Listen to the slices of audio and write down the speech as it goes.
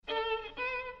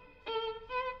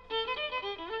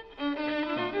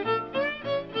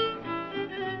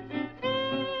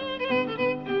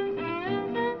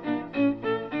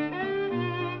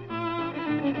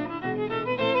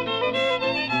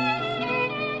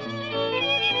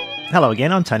Hello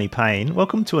again, I'm Tony Payne.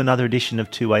 Welcome to another edition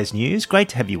of Two Ways News. Great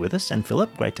to have you with us. And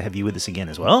Philip, great to have you with us again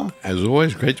as well. As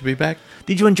always, great to be back.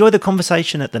 Did you enjoy the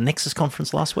conversation at the Nexus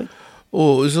conference last week?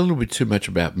 Oh, it was a little bit too much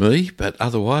about me, but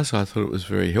otherwise I thought it was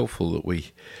very helpful that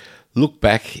we look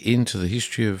back into the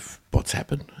history of what's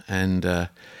happened and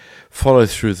follow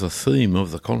through the theme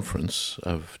of the conference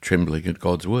of trembling at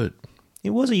God's word.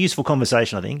 It was a useful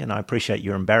conversation, I think, and I appreciate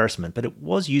your embarrassment, but it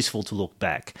was useful to look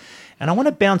back. And I want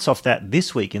to bounce off that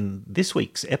this week in this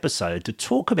week's episode to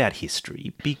talk about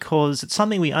history because it's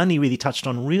something we only really touched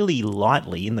on really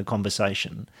lightly in the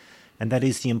conversation, and that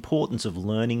is the importance of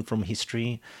learning from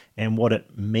history and what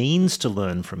it means to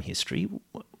learn from history.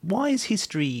 Why is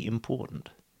history important?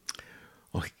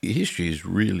 Well, history is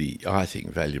really, I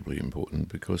think, valuably important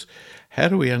because how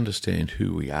do we understand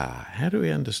who we are? How do we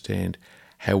understand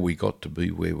how we got to be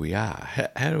where we are?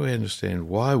 How do we understand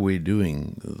why we're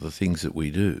doing the things that we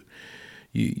do?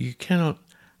 You cannot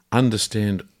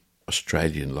understand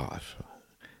Australian life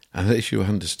unless you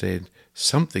understand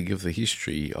something of the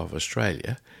history of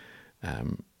Australia.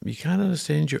 You can't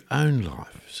understand your own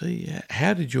life. See,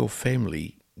 how did your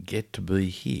family get to be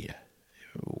here?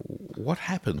 What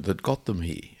happened that got them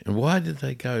here? And why did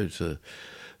they go to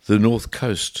the North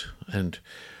Coast? And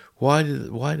why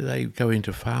do they go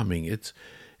into farming?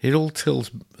 It all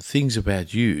tells things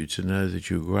about you to know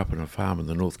that you grew up on a farm on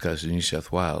the North Coast of New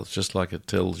South Wales, just like it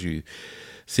tells you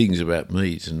things about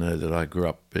me to know that I grew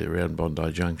up around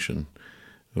Bondi Junction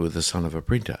with the son of a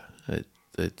printer.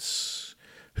 It's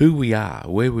who we are,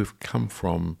 where we've come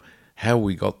from, how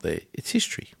we got there. It's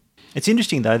history. It's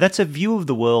interesting, though. That's a view of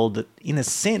the world that, in a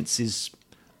sense, is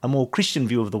a more Christian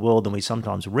view of the world than we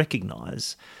sometimes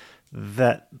recognise,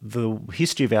 that the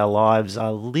history of our lives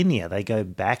are linear. They go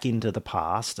back into the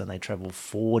past and they travel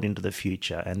forward into the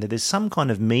future, and that there's some kind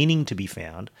of meaning to be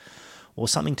found or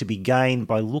something to be gained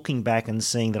by looking back and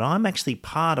seeing that I'm actually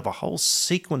part of a whole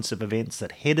sequence of events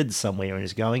that headed somewhere and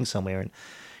is going somewhere, and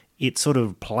it sort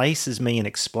of places me and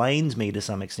explains me to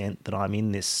some extent that I'm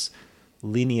in this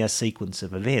linear sequence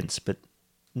of events. But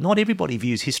not everybody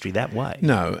views history that way.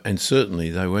 No, and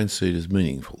certainly they won't see it as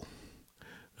meaningful.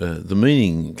 The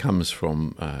meaning comes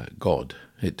from God.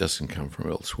 It doesn't come from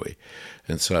elsewhere.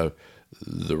 And so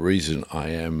the reason I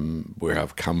am where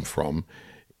I've come from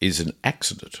is an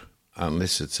accident,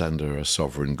 unless it's under a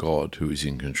sovereign God who is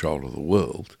in control of the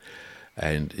world.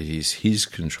 And it is his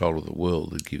control of the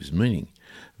world that gives meaning.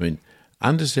 I mean,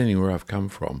 understanding where I've come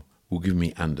from will give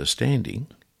me understanding,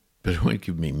 but it won't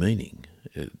give me meaning.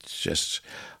 It's just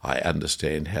I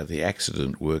understand how the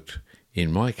accident worked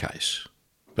in my case.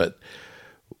 But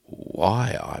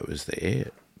why I was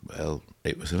there, well,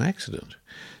 it was an accident.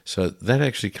 So that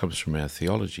actually comes from our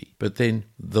theology. But then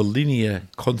the linear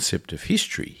concept of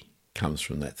history comes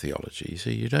from that theology. So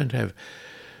you don't have,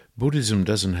 Buddhism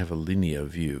doesn't have a linear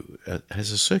view. It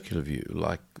has a circular view,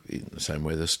 like in the same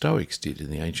way the Stoics did in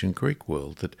the ancient Greek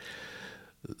world, that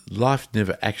life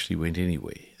never actually went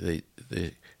anywhere.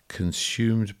 They're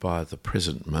consumed by the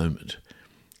present moment.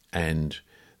 And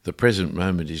the present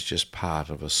moment is just part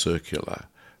of a circular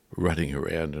running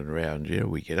around and around. You know,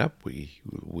 we get up, we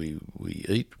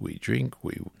eat, we drink,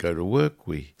 we go to work,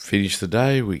 we finish the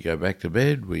day, we go back to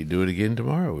bed, we do it again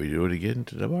tomorrow, we do it again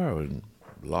tomorrow, and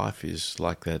life is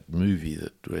like that movie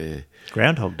where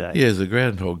Groundhog Day. Yeah, the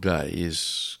Groundhog Day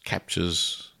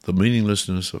captures the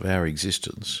meaninglessness of our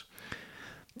existence.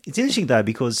 It's interesting, though,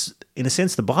 because in a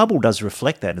sense the Bible does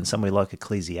reflect that in somewhere like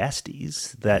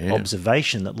Ecclesiastes, that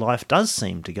observation that life does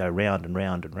seem to go round and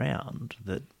round and round,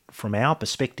 that from our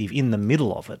perspective in the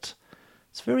middle of it,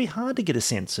 it's very hard to get a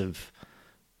sense of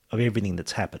everything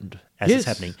that's happened as it's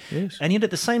happening. Yes. And yet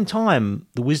at the same time,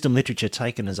 the wisdom literature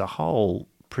taken as a whole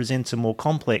presents a more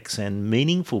complex and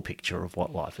meaningful picture of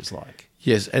what life is like.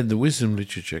 Yes, and the wisdom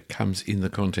literature comes in the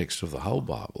context of the whole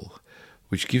Bible,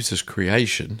 which gives us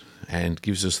creation and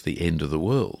gives us the end of the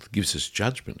world, gives us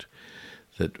judgment,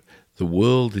 that the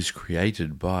world is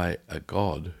created by a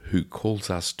God who calls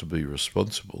us to be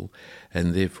responsible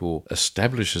and therefore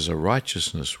establishes a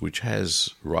righteousness which has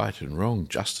right and wrong,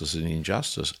 justice and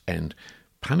injustice, and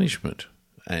punishment.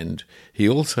 And he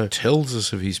also tells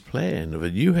us of his plan of a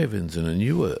new heavens and a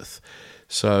new earth.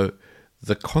 So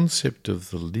the concept of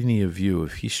the linear view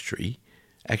of history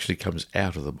actually comes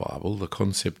out of the Bible. The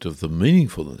concept of the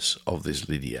meaningfulness of this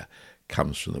linear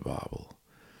comes from the Bible.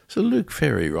 So Luke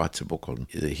Ferry writes a book on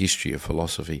the history of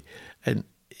philosophy, and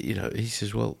he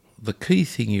says, well, the key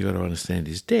thing you've got to understand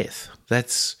is death.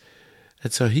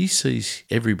 And so he sees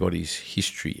everybody's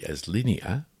history as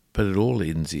linear, but it all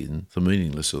ends in the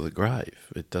meaningless of the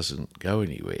grave. It doesn't go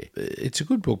anywhere. It's a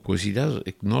good book because he does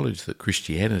acknowledge that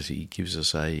Christianity gives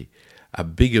us a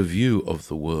bigger view of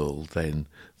the world than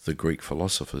the Greek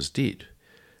philosophers did.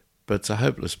 But it's a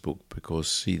hopeless book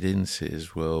because he then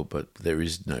says, well, but there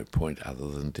is no point other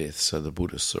than death, so the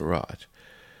Buddhists are right.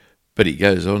 But he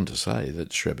goes on to say that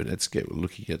Srebrenica,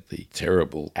 looking at the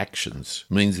terrible actions,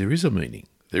 means there is a meaning.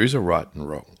 There is a right and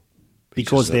wrong.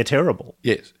 Because they're terrible.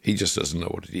 Yes, he just doesn't know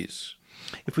what it is.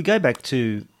 If we go back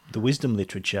to the wisdom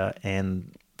literature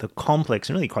and the complex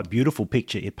and really quite beautiful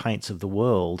picture it paints of the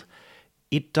world,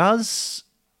 it does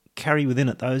carry within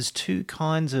it those two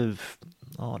kinds of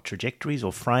trajectories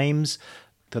or frames,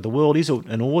 that the world is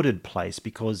an ordered place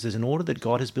because there's an order that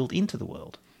God has built into the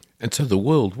world. And so the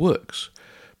world works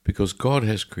because God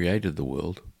has created the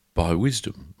world by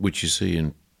wisdom, which you see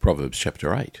in Proverbs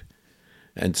chapter 8.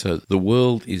 And so the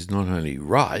world is not only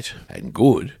right and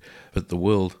good, but the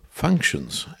world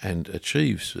functions and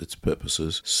achieves its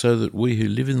purposes so that we who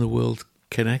live in the world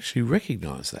can actually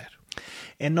recognise that.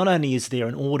 And not only is there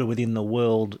an order within the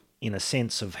world in a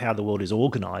sense of how the world is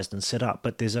organised and set up,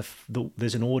 but there's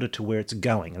an order to where it's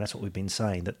going, and that's what we've been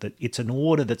saying, that it's an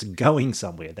order that's going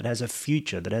somewhere, that has a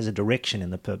future, that has a direction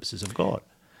in the purposes of God.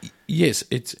 Yes,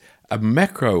 it's a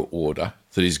macro order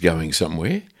that is going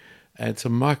somewhere, and it's a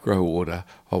micro order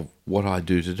of what I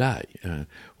do today.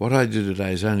 What I do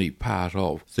today is only part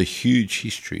of the huge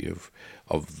history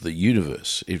of the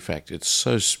universe. In fact, it's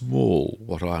so small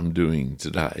what I'm doing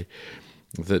today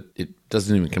that it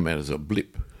doesn't even come out as a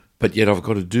blip. But yet I've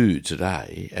got to do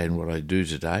today, and what I do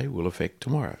today will affect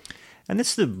tomorrow. And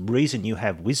that's the reason you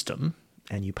have wisdom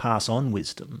and you pass on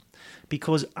wisdom,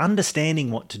 because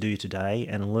understanding what to do today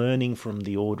and learning from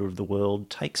the order of the world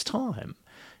takes time.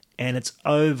 And it's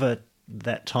over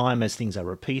that time as things are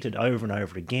repeated over and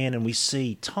over again, and we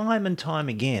see time and time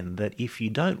again that if you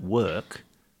don't work,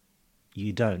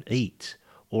 you don't eat.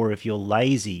 Or if you're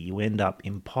lazy, you end up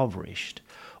impoverished.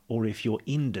 Or if you're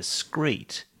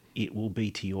indiscreet, it will be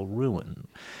to your ruin.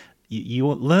 You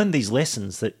learn these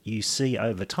lessons that you see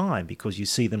over time because you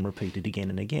see them repeated again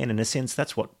and again. In a sense,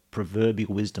 that's what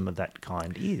proverbial wisdom of that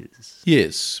kind is.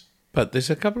 Yes, but there's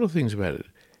a couple of things about it.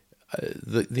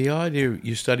 The idea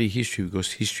you study history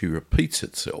because history repeats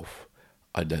itself,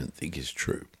 I don't think is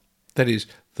true. That is,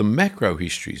 the macro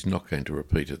history is not going to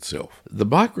repeat itself. The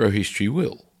micro history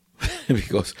will.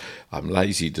 Because I'm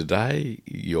lazy today,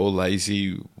 you're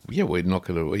lazy. Yeah, we're not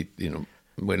going to eat,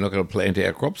 we're not going to plant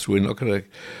our crops. We're not going to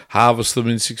harvest them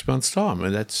in 6 months' time.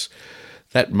 And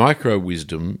that micro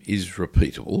wisdom is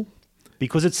repeatable.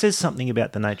 Because it says something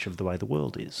about the nature of the way the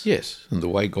world is. Yes, and the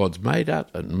way God's made it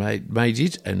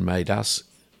and made us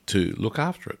to look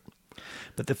after it.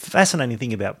 But the fascinating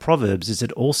thing about Proverbs is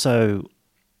it also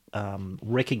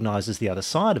recognises the other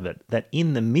side of it, that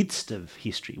in the midst of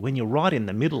history, when you're right in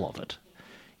the middle of it,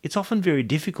 it's often very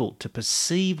difficult to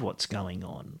perceive what's going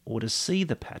on or to see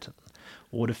the pattern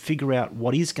or to figure out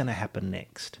what is going to happen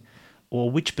next or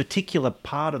which particular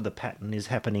part of the pattern is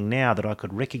happening now that I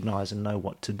could recognise and know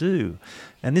what to do.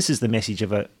 And this is the message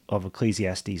of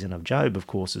Ecclesiastes and of Job, of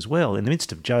course, as well. In the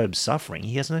midst of Job's suffering,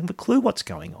 he hasn't a clue what's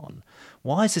going on.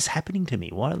 Why is this happening to me?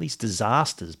 Why are these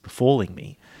disasters befalling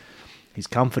me? His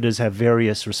comforters have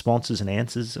various responses and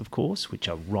answers, of course, which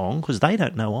are wrong because they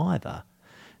don't know either.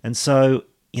 And so,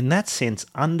 in that sense,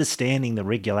 understanding the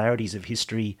regularities of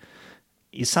history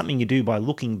is something you do by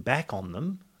looking back on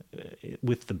them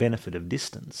with the benefit of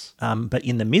distance. But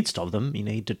in the midst of them, you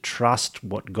need to trust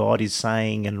what God is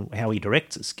saying and how he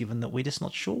directs us, given that we're just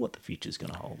not sure what the future is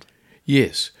going to hold.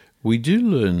 Yes, we do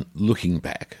learn looking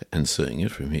back and seeing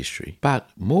it from history, but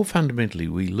more fundamentally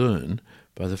we learn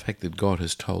by the fact that God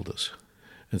has told us.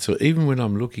 And so even when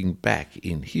I'm looking back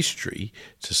in history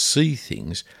to see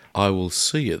things, I will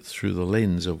see it through the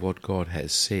lens of what God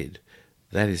has said.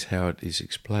 That is how it is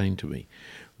explained to me.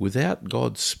 Without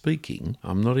God speaking,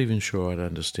 I'm not even sure I'd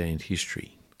understand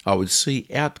history. I would see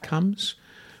outcomes,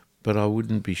 but I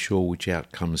wouldn't be sure which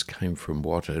outcomes came from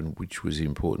what and which was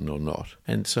important or not.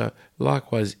 And so,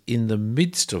 likewise, in the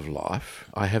midst of life,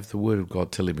 I have the Word of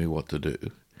God telling me what to do,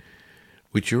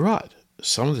 which you're right.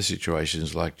 Some of the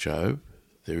situations like Job,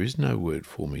 there is no word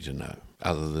for me to know,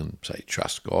 other than, say,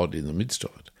 trust God in the midst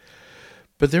of it.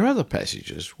 But there are other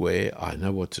passages where I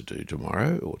know what to do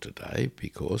tomorrow or today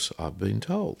because I've been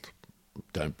told.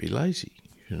 Don't be lazy.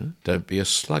 Don't be a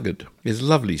sluggard. There's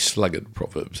lovely sluggard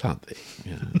proverbs, aren't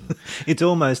there? It's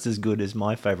almost as good as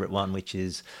my favourite one, which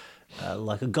is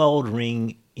like a gold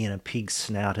ring in a pig's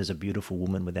snout is a beautiful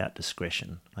woman without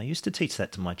discretion. I used to teach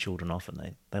that to my children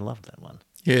often. They loved that one.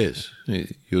 Yes.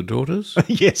 Your daughters?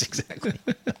 Yes, exactly.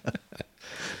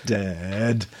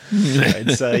 Dad.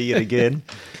 I'd say it again.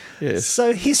 Yes.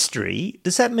 So history,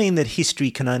 does that mean that history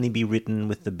can only be written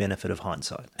with the benefit of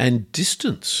hindsight? And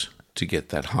distance to get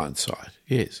that hindsight,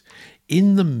 yes.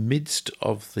 In the midst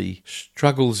of the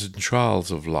struggles and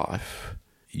trials of life,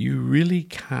 you really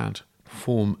can't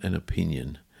form an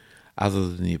opinion other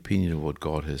than the opinion of what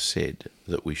God has said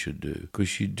that we should do,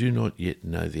 because you do not yet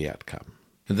know the outcome.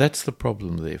 And that's the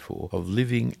problem, therefore, of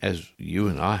living as you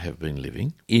and I have been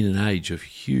living in an age of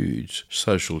huge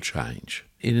social change.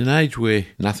 In an age where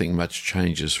nothing much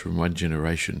changes from one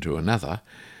generation to another,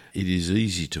 it is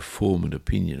easy to form an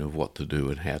opinion of what to do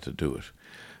and how to do it.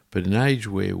 But in an age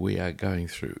where we are going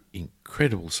through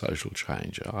incredible social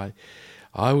change,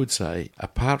 I would say,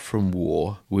 apart from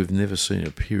war, we've never seen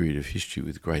a period of history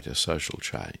with greater social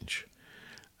change.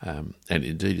 And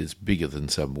indeed, it's bigger than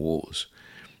some wars.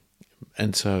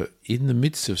 And so, in the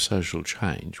midst of social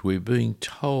change, we're being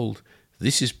told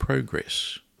this is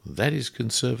progress. That is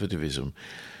conservatism.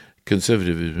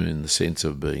 Conservatism in the sense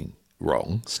of being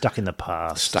wrong. Stuck in the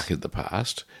past. Stuck in the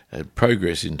past. And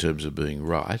progress in terms of being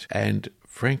right. And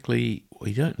frankly,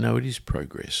 we don't know it is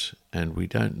progress. And we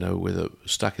don't know whether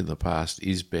stuck in the past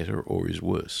is better or is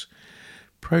worse.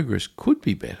 Progress could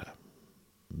be better,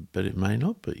 but it may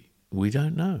not be. We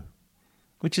don't know.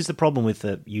 Which is the problem with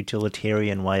the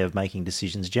utilitarian way of making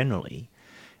decisions generally.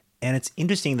 And it's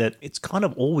interesting that it's kind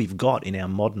of all we've got in our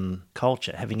modern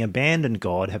culture, having abandoned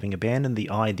God, having abandoned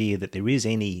the idea that there is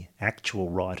any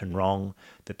actual right and wrong,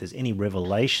 that there's any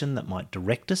revelation that might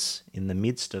direct us in the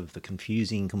midst of the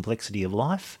confusing complexity of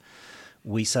life.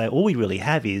 We say all we really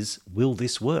have is, will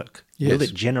this work? Yes. Will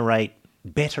it generate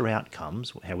better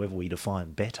outcomes, however we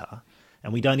define better?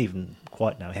 And we don't even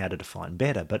quite know how to define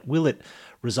better, but will it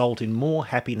result in more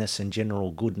happiness and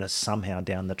general goodness somehow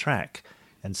down the track?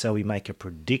 And so we make a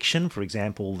prediction, for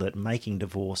example, that making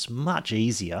divorce much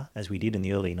easier, as we did in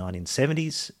the early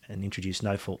 1970s, and introduce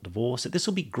no-fault divorce, that this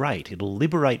will be great. It'll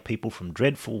liberate people from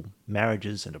dreadful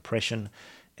marriages and oppression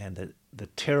and the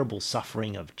terrible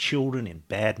suffering of children in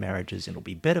bad marriages. It'll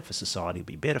be better for society, it'll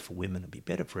be better for women, it'll be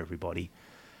better for everybody.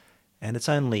 And it's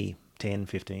only 10,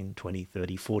 15, 20,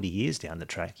 30, 40 years down the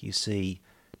track, you see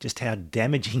just how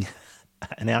damaging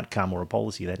an outcome or a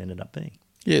policy that ended up being.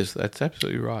 Yes, that's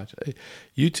absolutely right.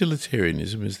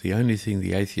 Utilitarianism is the only thing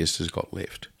the atheist has got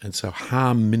left. And so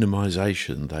harm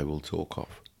minimisation they will talk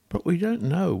of. But we don't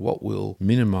know what will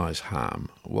minimise harm,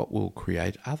 what will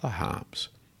create other harms.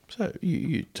 So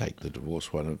you take the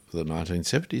divorce one of the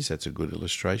 1970s, that's a good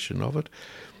illustration of it.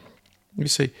 You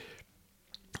see,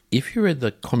 if you read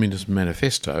the Communist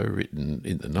Manifesto written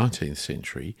in the 19th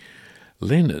century,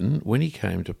 Lenin, when he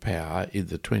came to power in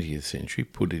the 20th century,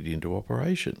 put it into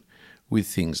operation with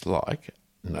things like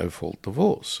no-fault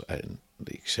divorce and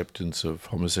the acceptance of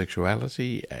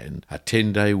homosexuality and a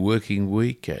 10-day working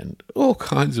week and all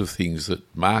kinds of things that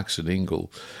Marx and Engels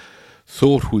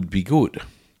thought would be good.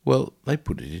 Well, they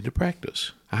put it into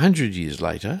practice. 100 years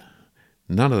later,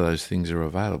 none of those things are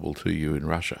available to you in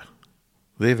Russia.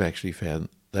 They've actually found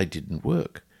they didn't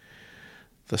work.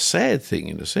 The sad thing,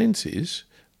 in a sense, is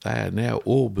they are now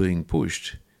all being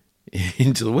pushed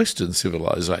into the Western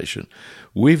civilization.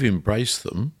 We've embraced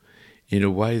them in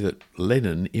a way that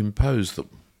Lenin imposed them,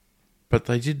 but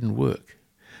they didn't work.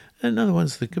 Another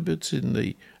one's the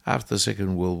kibbutz after the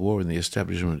Second World War and the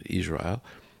establishment of Israel.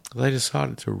 They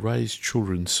decided to raise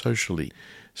children socially.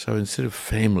 So instead of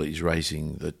families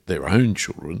raising their own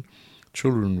children,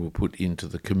 children were put into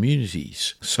the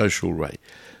community's social rate.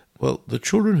 Well, the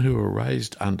children who were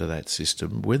raised under that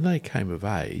system, when they came of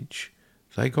age,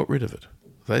 they got rid of it.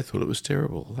 They thought it was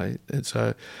terrible. And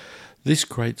so this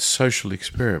great social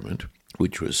experiment,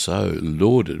 which was so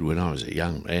lauded when I was a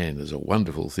young man as a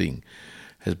wonderful thing,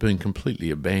 has been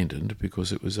completely abandoned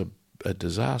because it was a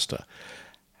disaster.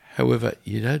 However,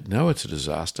 you don't know it's a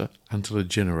disaster until a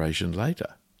generation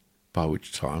later, by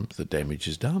which time the damage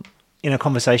is done. In a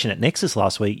conversation at Nexus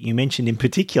last week, you mentioned in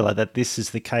particular that this is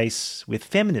the case with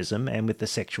feminism and with the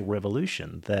sexual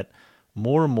revolution, that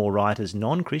more and more writers,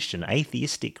 non-Christian,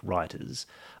 atheistic writers,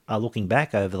 are looking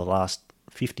back over the last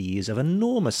 50 years of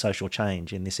enormous social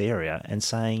change in this area and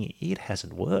saying it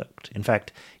hasn't worked. In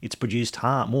fact, it's produced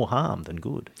more harm than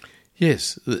good.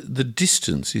 Yes, the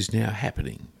distance is now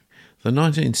happening. The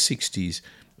 1960s,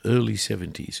 early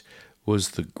 70s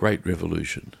was the Great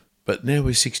Revolution. But now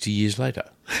we're 60 years later.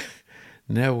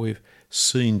 Now we've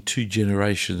seen two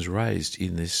generations raised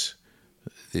in this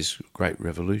Great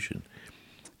Revolution.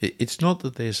 It's not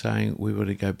that they're saying we want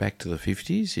to go back to the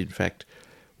 50s. In fact,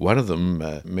 one of them,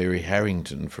 Mary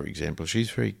Harrington, for example,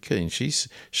 she's very keen. She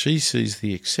sees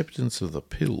the acceptance of the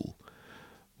pill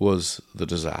was the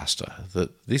disaster,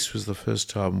 that this was the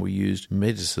first time we used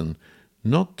medicine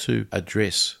not to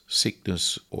address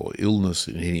sickness or illness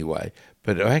in any way,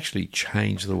 but to actually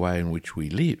change the way in which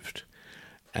we lived.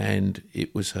 And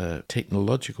it was a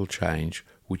technological change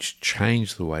which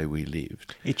changed the way we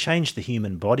lived. It changed the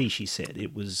human body, she said.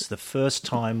 It was the first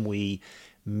time we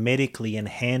medically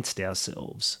enhanced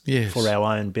ourselves for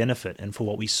our own benefit and for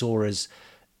what we saw as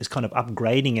kind of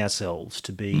upgrading ourselves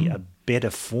to be a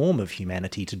better form of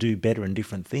humanity, to do better and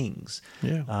different things.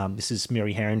 Yeah. This is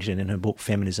Mary Harrington in her book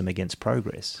Feminism Against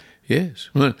Progress. Yes.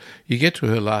 Well, you get to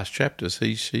her last chapter,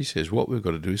 she says, what we've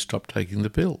got to do is stop taking the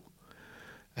pill.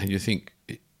 And you think,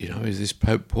 is this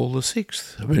Pope Paul VI?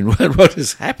 I mean, what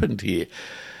has happened here?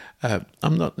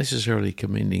 I'm not necessarily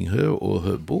commending her or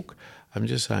her book. I'm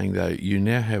just saying, though, you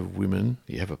now have women,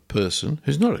 you have a person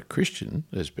who's not a Christian,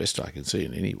 as best I can see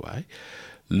in any way,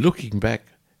 looking back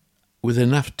with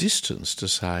enough distance to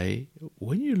say,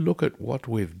 when you look at what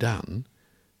we've done,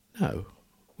 no,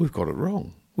 we've got it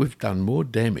wrong. We've done more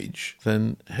damage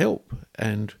than help.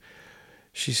 And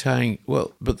she's saying,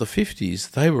 well, but the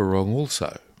 50s, they were wrong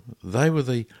also. They were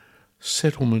the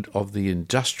settlement of the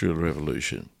Industrial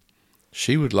Revolution.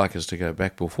 She would like us to go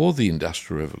back before the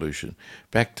Industrial Revolution,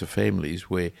 back to families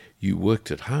where you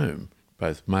worked at home,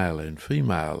 both male and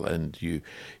female, and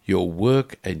your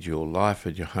work and your life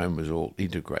and your home was all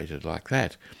integrated like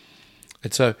that.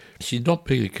 And so she's not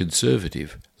being a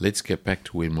conservative. Let's get back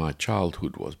to where my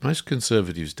childhood was. Most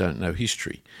conservatives don't know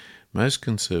history. Most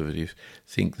conservatives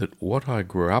think that what I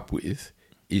grew up with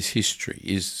is history,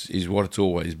 is what it's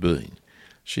always been.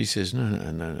 She says, no.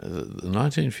 The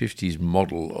 1950s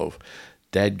model of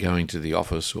dad going to the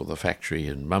office or the factory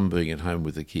and mum being at home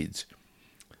with the kids,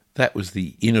 that was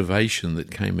the innovation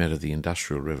that came out of the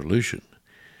Industrial Revolution.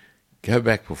 Go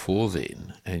back before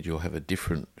then and you'll have a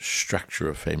different structure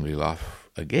of family life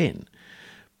again.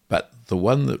 But the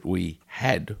one that we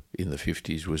had in the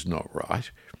 50s was not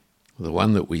right. The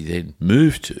one that we then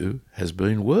moved to has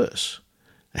been worse.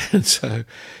 And so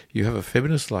you have a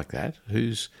feminist like that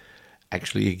who's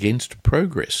actually against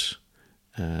progress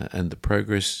and the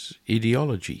progress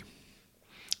ideology.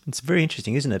 It's very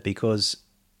interesting, isn't it? Because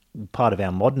part of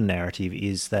our modern narrative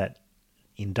is that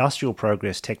industrial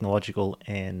progress, technological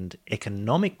and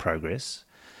economic progress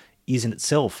is in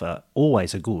itself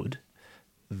always a good,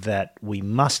 that we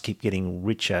must keep getting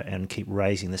richer and keep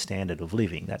raising the standard of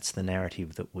living. That's the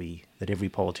narrative that every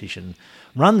politician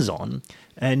runs on.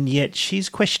 And yet she's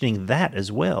questioning that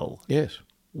as well. Yes.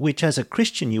 Which as a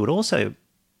Christian you would also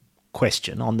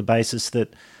question on the basis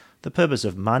that the purpose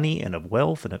of money and of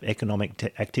wealth and of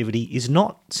economic activity is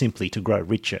not simply to grow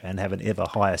richer and have an ever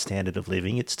higher standard of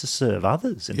living. It's to serve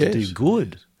others and to do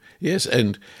good. Yes,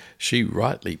 and she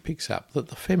rightly picks up that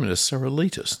the feminists are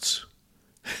elitists.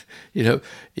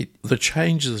 The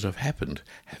changes that have happened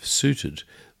have suited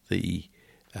the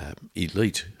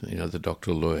elite, the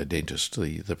doctor, lawyer, dentist,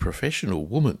 the professional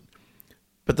woman.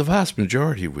 But the vast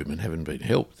majority of women haven't been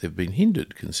helped. They've been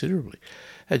hindered considerably.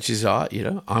 And she says,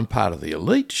 I'm part of the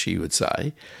elite, she would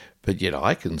say, but yet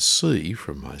I can see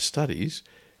from my studies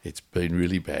it's been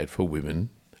really bad for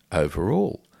women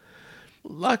overall.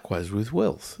 Likewise with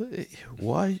wealth.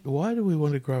 Why do we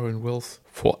want to grow in wealth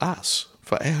for us,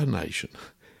 for our nation?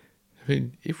 I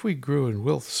mean, if we grew in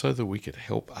wealth so that we could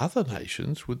help other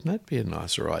nations, wouldn't that be a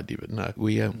nicer idea? But no,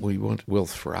 we want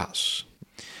wealth for us.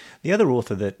 The other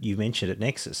author that you mentioned at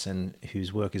Nexus and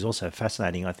whose work is also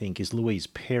fascinating, I think, is Louise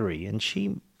Perry, and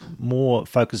she more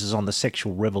focuses on the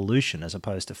sexual revolution as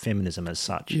opposed to feminism as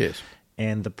such. Yes.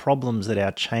 And the problems that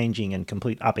our changing and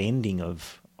complete upending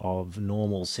of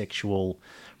normal sexual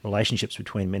relationships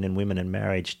between men and women and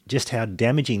marriage, just how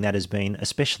damaging that has been,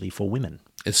 especially for women.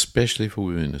 Especially for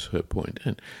women is her point,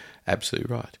 and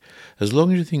absolutely right. As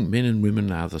long as you think men and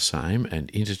women are the same and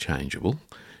interchangeable,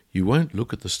 you won't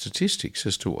look at the statistics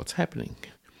as to what's happening.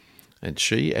 And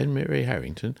she and Mary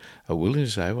Harrington are willing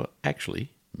to say, well,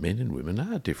 actually, men and women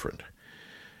are different.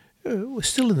 We're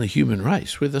still in the human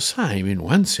race. We're the same in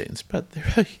one sense, but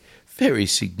there are very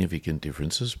significant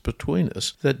differences between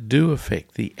us that do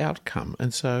affect the outcome.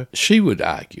 And so she would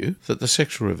argue that the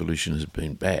sexual revolution has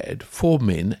been bad for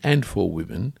men and for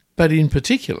women, but in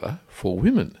particular for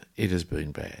women it has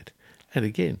been bad. And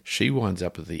again, she winds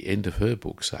up at the end of her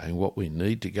book saying what we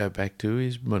need to go back to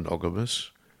is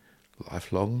monogamous,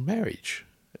 lifelong marriage,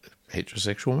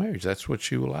 heterosexual marriage. That's what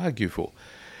she will argue for.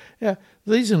 Now,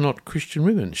 these are not Christian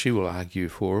women. She will argue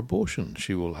for abortion.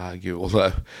 She will argue,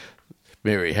 although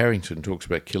Mary Harrington talks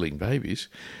about killing babies,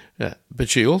 but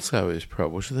she also is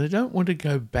pro-abortion. They don't want to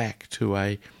go back to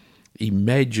a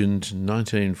imagined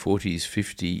 1940s,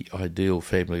 50 ideal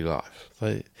family life.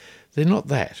 They're not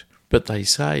that. But they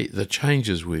say the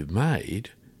changes we've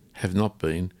made have not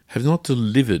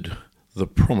delivered the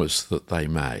promise that they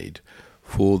made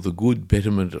for the good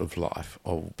betterment of life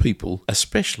of people,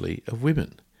 especially of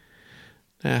women.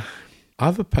 Now,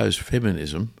 I've opposed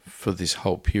feminism for this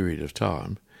whole period of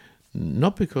time,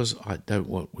 not because I don't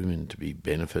want women to be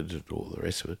benefited or the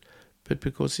rest of it, but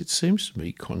because it seems to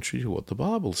me contrary to what the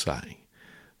Bible's saying,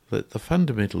 that the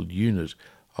fundamental unit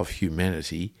of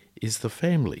humanity is the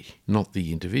family, not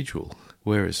the individual,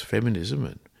 whereas feminism,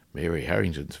 and Mary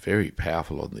Harrington's very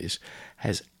powerful on this,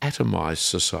 has atomised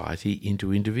society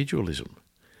into individualism.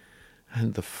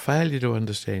 And the failure to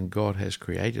understand God has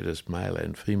created us male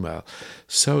and female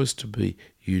so as to be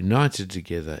united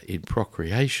together in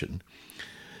procreation.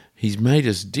 He's made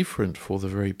us different for the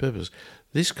very purpose.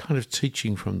 This kind of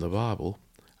teaching from the Bible,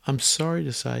 I'm sorry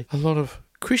to say, a lot of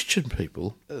Christian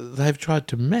people, they've tried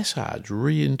to massage,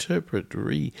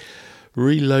 reinterpret,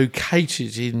 relocate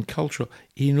it in culture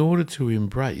in order to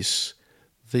embrace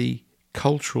the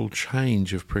cultural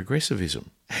change of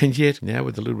progressivism. And yet, now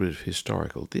with a little bit of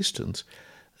historical distance,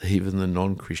 even the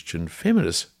non-Christian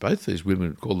feminists, both these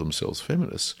women call themselves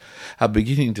feminists, are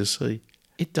beginning to see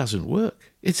it doesn't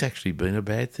work. It's actually been a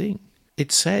bad thing.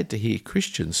 It's sad to hear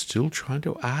Christians still trying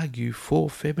to argue for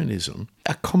feminism,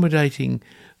 accommodating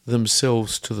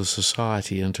themselves to the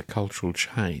society and to cultural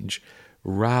change,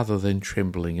 rather than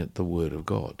trembling at the word of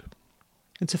God.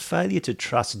 It's a failure to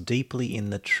trust deeply in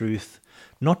the truth,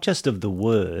 not just of the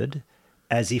word,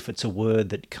 as if it's a word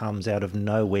that comes out of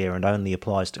nowhere and only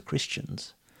applies to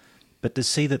Christians, but to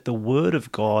see that the word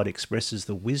of God expresses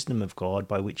the wisdom of God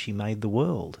by which he made the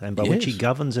world and by which he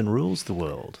governs and rules the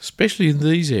world. Especially in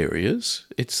these areas,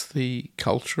 it's the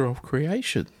culture of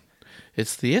creation.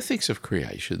 It's the ethics of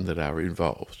creation that are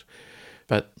involved.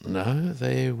 But no,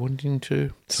 they're wanting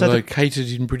to locate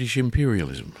it in British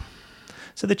imperialism.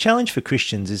 So the challenge for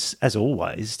Christians is, as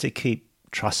always, to keep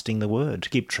trusting the word, to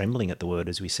keep trembling at the word,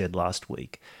 as we said last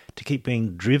week, to keep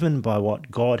being driven by what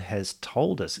God has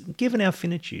told us, given our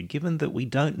finitude, given that we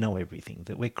don't know everything,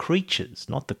 that we're creatures,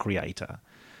 not the creator.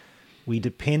 We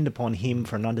depend upon him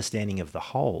for an understanding of the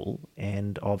whole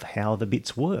and of how the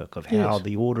bits work, of how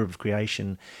the order of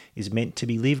creation is meant to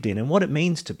be lived in and what it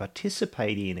means to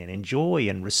participate in and enjoy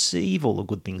and receive all the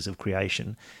good things of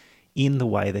creation in the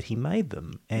way that he made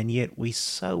them. And yet we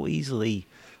so easily,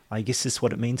 I guess this is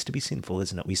what it means to be sinful,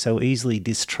 isn't it? We so easily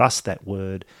distrust that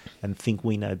word and think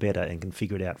we know better and can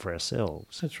figure it out for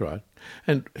ourselves. That's right.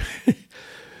 And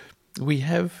we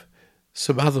have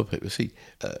some other people. See,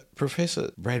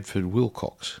 Professor Bradford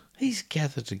Wilcox, he's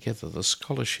gathered together the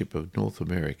scholarship of North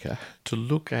America to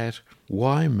look at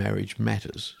why marriage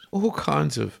matters. All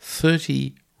kinds of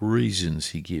 30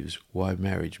 reasons he gives why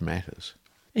marriage matters.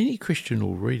 Any Christian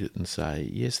will read it and say,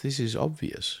 yes, this is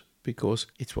obvious, because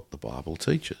it's what the Bible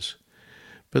teaches.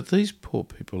 But these poor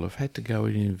people have had to go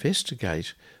and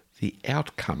investigate the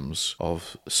outcomes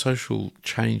of social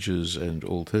changes and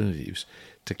alternatives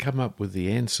to come up with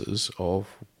the answers of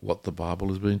what the Bible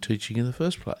has been teaching in the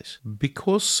first place.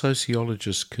 Because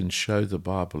sociologists can show the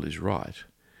Bible is right,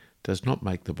 does not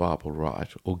make the Bible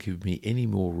right or give me any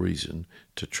more reason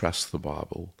to trust the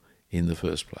Bible in the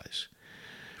first place.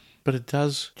 But it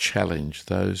does challenge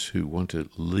those who want to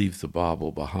leave the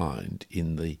Bible behind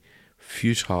in the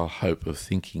futile hope of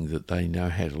thinking that they know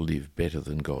how to live better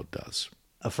than God does.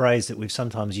 A phrase that we've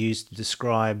sometimes used to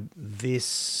describe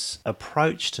this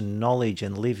approach to knowledge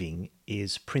and living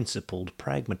is principled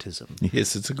pragmatism.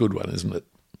 Yes, it's a good one, isn't it?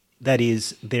 That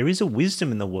is, there is a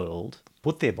wisdom in the world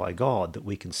put there by God that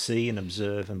we can see and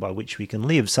observe and by which we can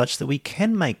live, such that we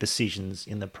can make decisions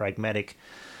in the pragmatic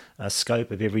scope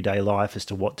of everyday life as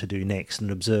to what to do next and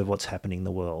observe what's happening in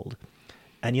the world.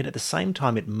 And yet at the same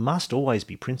time, it must always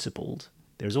be principled.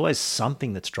 There's always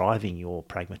something that's driving your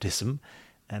pragmatism,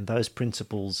 and those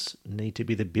principles need to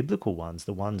be the biblical ones,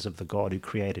 the ones of the God who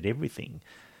created everything.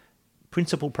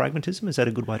 Principled pragmatism, is that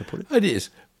a good way to put it? It is,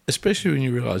 especially when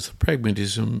you realise that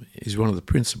pragmatism is one of the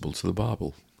principles of the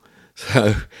Bible.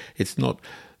 So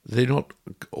they're not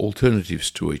alternatives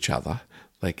to each other,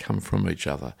 they come from each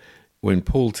other. When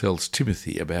Paul tells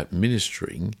Timothy about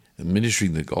ministering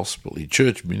the gospel in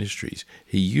church ministries,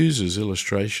 he uses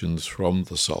illustrations from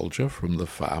the soldier, from the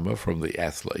farmer, from the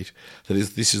athlete. That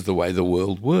is, this is the way the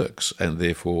world works, and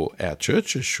therefore our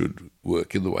churches should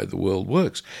work in the way the world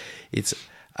works. It's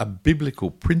a biblical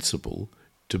principle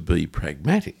to be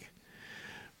pragmatic.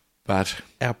 But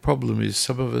our problem is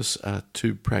some of us are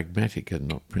too pragmatic and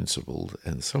not principled,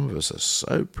 and some of us are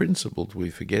so principled we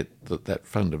forget that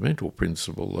fundamental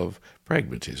principle of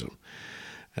pragmatism.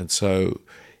 And so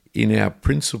in our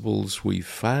principles we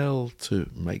fail to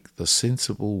make the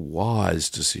sensible, wise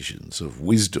decisions of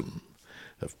wisdom,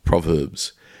 of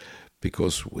Proverbs,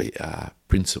 because we are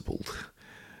principled.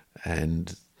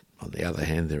 And on the other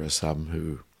hand, there are some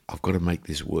who, I've got to make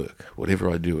this work. Whatever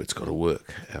I do, it's got to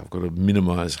work. I've got to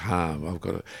minimise harm.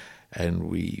 And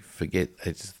we forget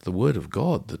it's the Word of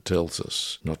God that tells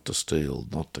us not to steal,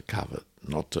 not to covet,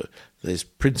 there's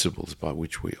principles by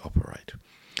which we operate.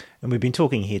 And we've been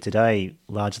talking here today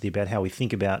largely about how we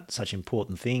think about such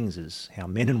important things as how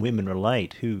men and women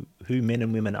relate, who men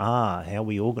and women are, how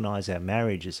we organise our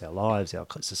marriages, our lives, our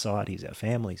societies, our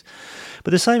families.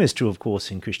 But the same is true, of course,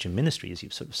 in Christian ministry, as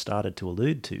you've sort of started to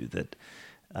allude to, that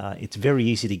it's very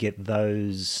easy to get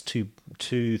those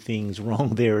two things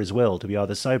wrong there as well, to be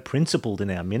either so principled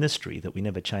in our ministry that we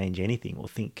never change anything or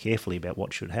think carefully about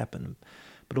what should happen,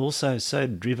 but also so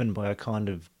driven by a kind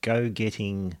of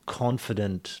go-getting,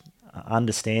 confident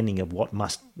understanding of what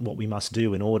we must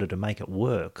do in order to make it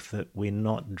work, that we're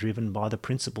not driven by the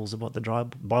principles of what the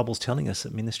Bible's telling us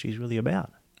that ministry is really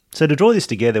about. So to draw this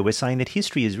together, we're saying that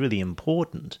history is really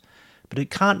important, but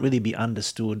it can't really be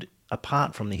understood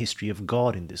apart from the history of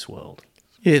God in this world.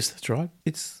 Yes, that's right.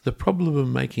 It's the problem of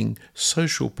making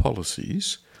social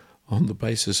policies on the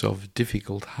basis of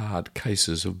difficult, hard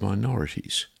cases of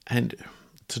minorities. And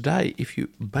today, if you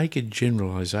make a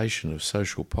generalisation of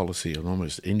social policy on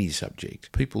almost any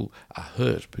subject, people are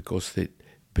hurt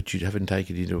but you haven't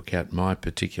taken into account my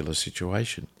particular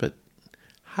situation. But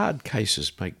hard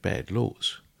cases make bad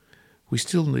laws. We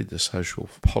still need the social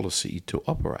policy to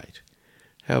operate.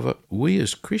 However, we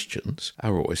as Christians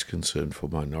are always concerned for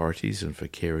minorities and for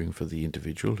caring for the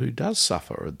individual who does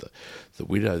suffer. And the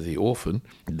widow, the orphan,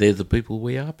 they're the people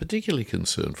we are particularly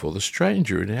concerned for, the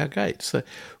stranger in our gates.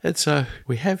 And so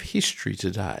we have history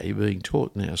today being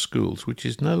taught in our schools, which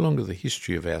is no longer the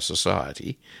history of our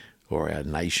society or our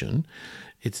nation.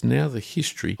 It's now the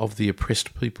history of the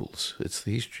oppressed peoples. It's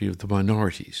the history of the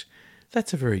minorities.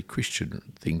 That's a very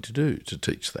Christian thing to do, to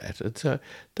teach that. And so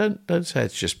don't say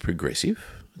it's just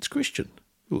progressive. It's Christian.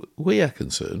 We are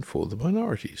concerned for the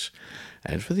minorities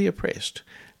and for the oppressed,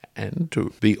 and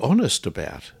to be honest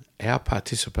about our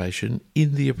participation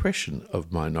in the oppression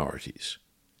of minorities.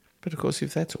 But of course,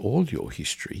 if that's all your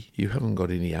history, you haven't got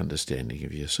any understanding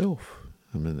of yourself.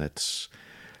 I mean, that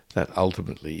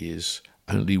ultimately is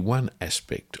only one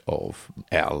aspect of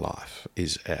our life,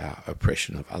 is our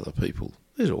oppression of other people.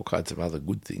 There's all kinds of other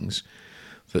good things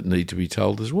that need to be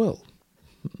told as well.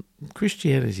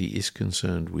 Christianity is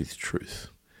concerned with truth.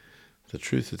 The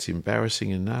truth that's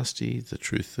embarrassing and nasty, the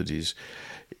truth that is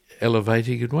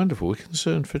elevating and wonderful. We're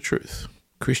concerned for truth.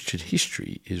 Christian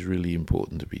history is really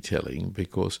important to be telling,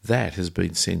 because that has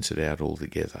been censored out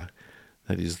altogether.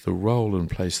 That is the role and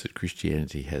place that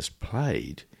Christianity has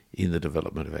played in the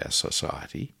development of our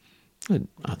society. And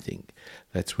I think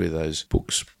that's where those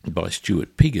books by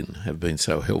Stuart Piggin have been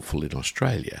so helpful in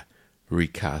Australia,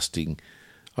 recasting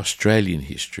Australian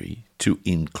history to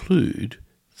include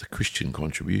the Christian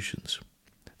contributions.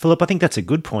 Philip, I think that's a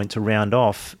good point to round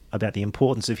off about the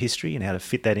importance of history and how to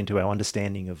fit that into our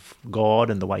understanding of God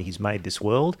and the way He's made this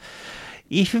world.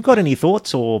 If you've got any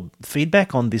thoughts or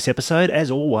feedback on this episode, as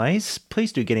always,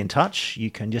 please do get in touch. You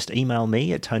can just email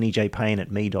me at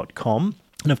tonyjpayne@me.com.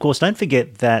 And of course, don't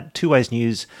forget that Two Ways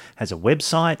News has a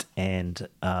website and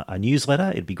a newsletter.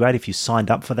 It'd be great if you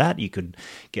signed up for that. You could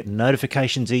get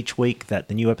notifications each week that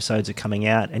the new episodes are coming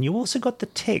out. And you also got the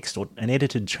text or an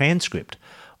edited transcript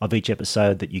of each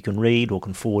episode that you can read or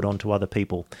can forward on to other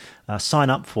people. Sign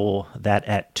up for that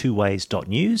at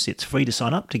twoways.news. It's free to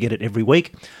sign up to get it every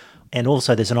week. And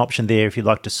also there's an option there if you'd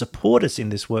like to support us in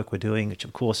this work we're doing, which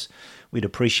of course we'd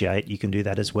appreciate. You can do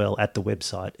that as well at the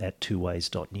website at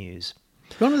twoways.news.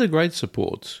 One of the great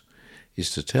supports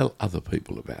is to tell other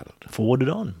people about it. Forward it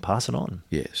on, pass it on.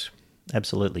 Yes.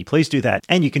 Absolutely. Please do that.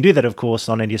 And you can do that, of course,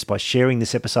 not only just by sharing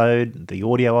this episode, the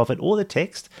audio of it, or the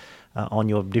text on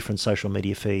your different social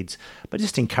media feeds, but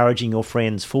just encouraging your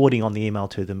friends, forwarding on the email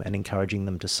to them and encouraging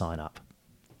them to sign up.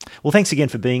 Well, thanks again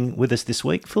for being with us this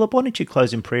week. Philip, why don't you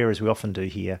close in prayer, as we often do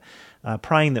here,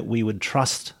 praying that we would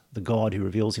trust the God who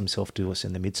reveals Himself to us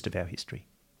in the midst of our history.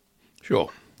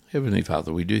 Sure. Heavenly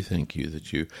Father, we do thank you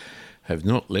that you have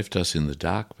not left us in the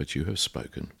dark, but you have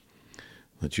spoken,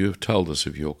 that you have told us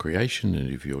of your creation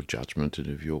and of your judgment and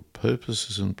of your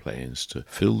purposes and plans to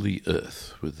fill the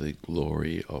earth with the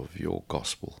glory of your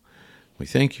gospel. We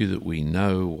thank you that we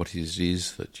know what it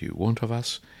is that you want of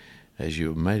us, as you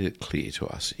have made it clear to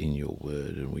us in your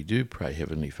word. And we do pray,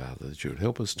 Heavenly Father, that you would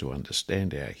help us to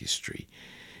understand our history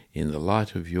in the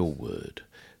light of your word,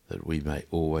 that we may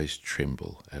always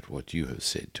tremble at what you have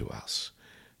said to us.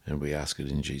 And we ask it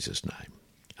in Jesus' name.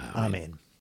 Amen.